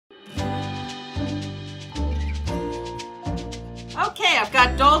Okay, I've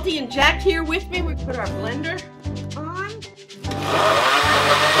got Dalty and Jack here with me. We put our blender on.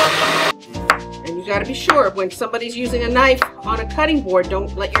 And you gotta be sure when somebody's using a knife on a cutting board,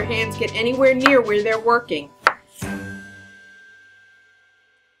 don't let your hands get anywhere near where they're working.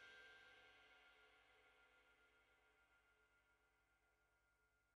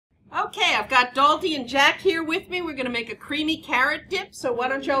 Okay, I've got Dalty and Jack here with me. We're gonna make a creamy carrot dip, so why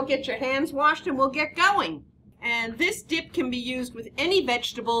don't y'all get your hands washed and we'll get going. And this dip can be used with any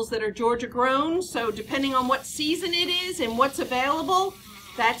vegetables that are Georgia grown, so depending on what season it is and what's available,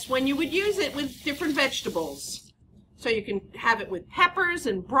 that's when you would use it with different vegetables. So you can have it with peppers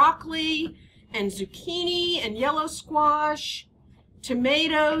and broccoli and zucchini and yellow squash,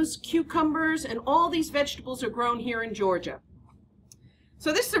 tomatoes, cucumbers, and all these vegetables are grown here in Georgia.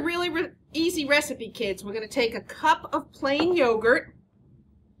 So this is a really easy recipe, kids. We're going to take a cup of plain yogurt.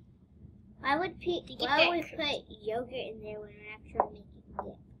 Why would we put yogurt in there when we're actually making a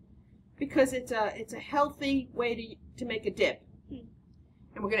dip? Because it's a healthy way to make a dip.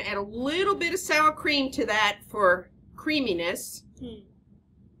 And we're going to add a little bit of sour cream to that for creaminess. It's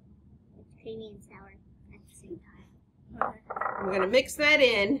creamy and sour at the same time. We're going to mix that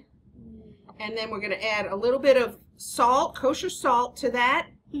in. And then we're going to add a little bit of salt, kosher salt to that.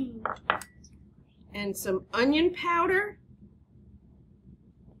 And some onion powder.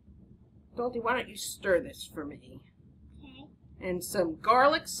 Dalty, why don't you stir this for me? Okay. And some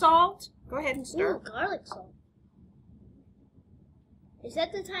garlic salt. Go ahead and stir. Ooh, garlic salt. Is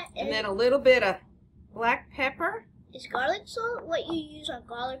that the time? And then a little bit of black pepper. Is garlic salt what you use on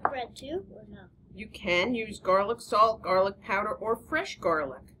garlic bread too, or no? You can use garlic salt, garlic powder, or fresh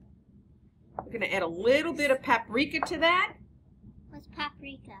garlic. We're going to add a little bit of paprika to that. What's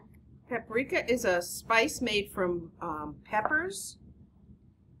paprika? Paprika is a spice made from peppers,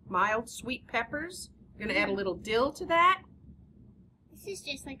 mild sweet peppers. We're going to add a little dill to that. This is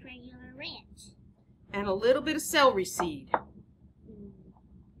just like regular ranch. And a little bit of celery seed.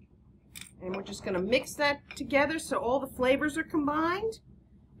 And we're just going to mix that together so all the flavors are combined.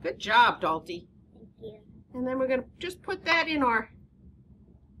 Good job, Dalty. Thank you. And then we're going to just put that in our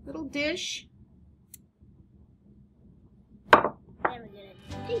little dish. Then we're going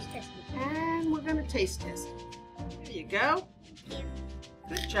to taste test it. And we're going to taste test it. There you go. Yeah.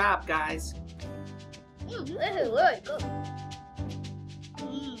 Good job, guys. Very good.